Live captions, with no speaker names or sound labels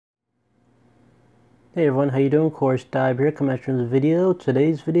Hey everyone, how you doing? Course Dive here, coming at you in this video.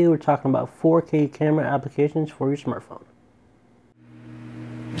 Today's video, we're talking about 4K camera applications for your smartphone.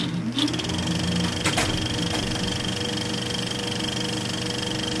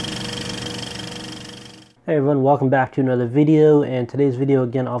 Hey everyone, welcome back to another video. And today's video,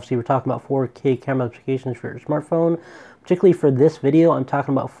 again, obviously we're talking about 4K camera applications for your smartphone. Particularly for this video, I'm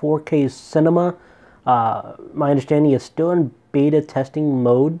talking about 4K Cinema. My understanding is still in beta testing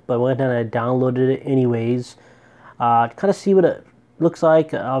mode, but I went ahead and I downloaded it anyways. To kind of see what it looks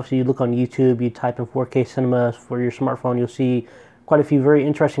like. Obviously, you look on YouTube, you type in 4K Cinema for your smartphone, you'll see quite a few very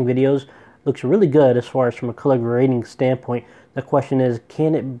interesting videos. Looks really good as far as from a color grading standpoint. The question is,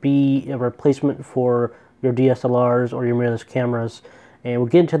 can it be a replacement for your DSLRs or your mirrorless cameras? And we'll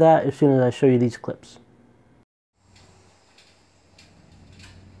get into that as soon as I show you these clips.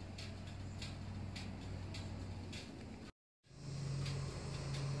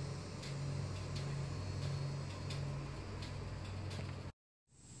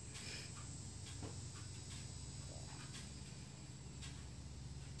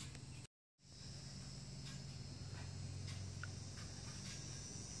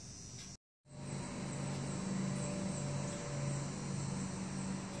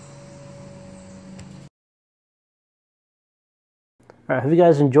 Alright, hope you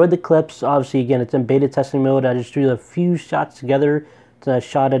guys enjoyed the clips. Obviously, again, it's in beta testing mode. I just threw a few shots together. So I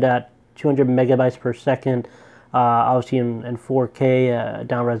shot it at 200 megabytes per second, obviously in 4K,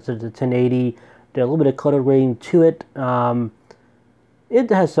 down-res to 1080. Did a little bit of color grading to it. It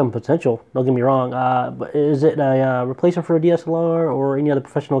has some potential, don't get me wrong. But is it a replacement for a DSLR or any other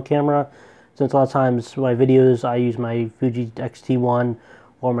professional camera? Since a lot of times my videos, I use my Fuji X-T1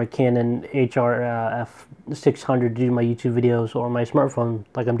 or my Canon HRF600 to do my YouTube videos, or my smartphone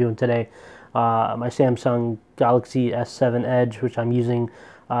like I'm doing today. My Samsung Galaxy S7 Edge, which I'm using.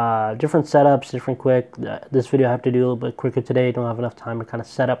 Different setups, different quick. This video I have to do a little bit quicker today. Don't have enough time to kind of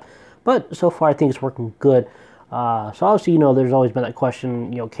set up. But so far I think it's working good. So obviously, there's always been that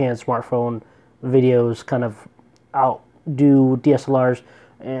question, can smartphone videos kind of outdo DSLRs?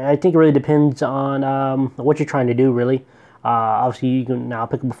 And I think it really depends on what you're trying to do, really. Obviously, you can now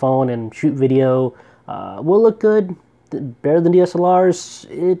pick up a phone and shoot video. Will look good, better than DSLRs.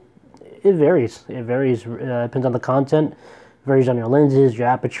 It varies. It varies. Depends on the content. Varies on your lenses, your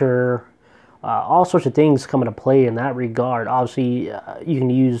aperture. All sorts of things come into play in that regard. Obviously, you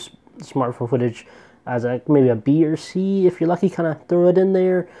can use smartphone footage as maybe a B or C if you're lucky. Kind of throw it in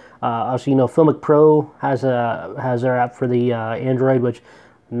there. Obviously, Filmic Pro has their app for the Android, which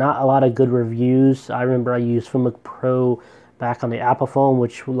not a lot of good reviews. I remember I used Filmic Pro back on the Apple phone,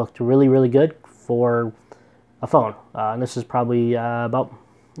 which looked really, really good for a phone. And this is probably about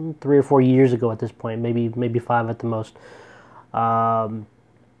 3 or 4 years ago at this point, maybe 5 at the most. So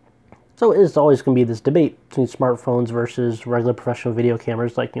it's always going to be this debate between smartphones versus regular professional video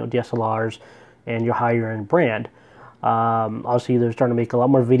cameras like DSLRs and your higher end brand. Obviously, they're starting to make a lot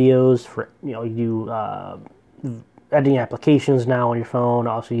more videos for editing applications now on your phone.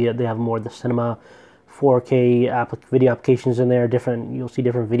 Obviously, they have more of the cinema 4K video applications in there. You'll see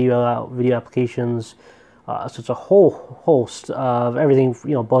different video applications. So it's a whole host of everything,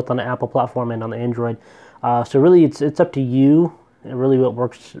 both on the Apple platform and on the Android. So really, it's up to you and really what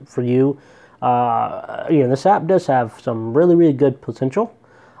works for you. This app does have some really, really good potential.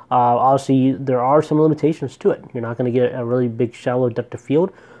 Obviously, there are some limitations to it. You're not going to get a really big, shallow depth of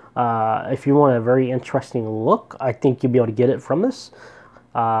field. If you want a very interesting look, I think you'll be able to get it from this.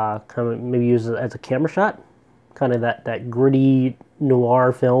 Kind of maybe use it as a camera shot, kind of that gritty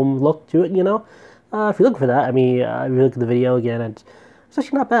noir film look to it. If you look for that, if you look at the video again, it's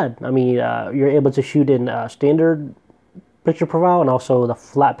actually not bad. You're able to shoot in standard picture profile and also the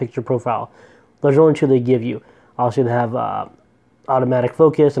flat picture profile. Those are only two they give you. Obviously, they have automatic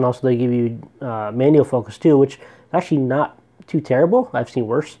focus, and also they give you manual focus too, which is actually not too terrible. I've seen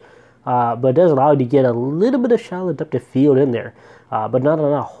worse, but it does allow you to get a little bit of shallow depth of field in there, but not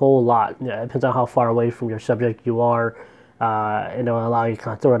a whole lot. It depends on how far away from your subject you are, and it'll allow you to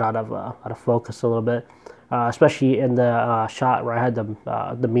kind of throw it out of focus a little bit, especially in the shot where I had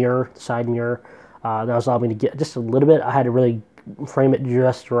the mirror, the side mirror. That was allowing me to get just a little bit. I had to really frame it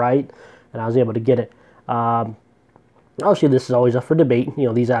just right, and I was able to get it. Obviously, this is always up for debate.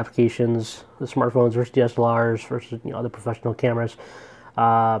 These applications, the smartphones versus DSLRs versus other professional cameras.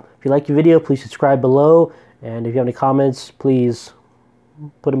 If you like your video, please subscribe below. And if you have any comments, please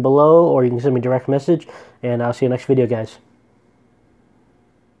put them below, or you can send me a direct message. And I'll see you next video, guys.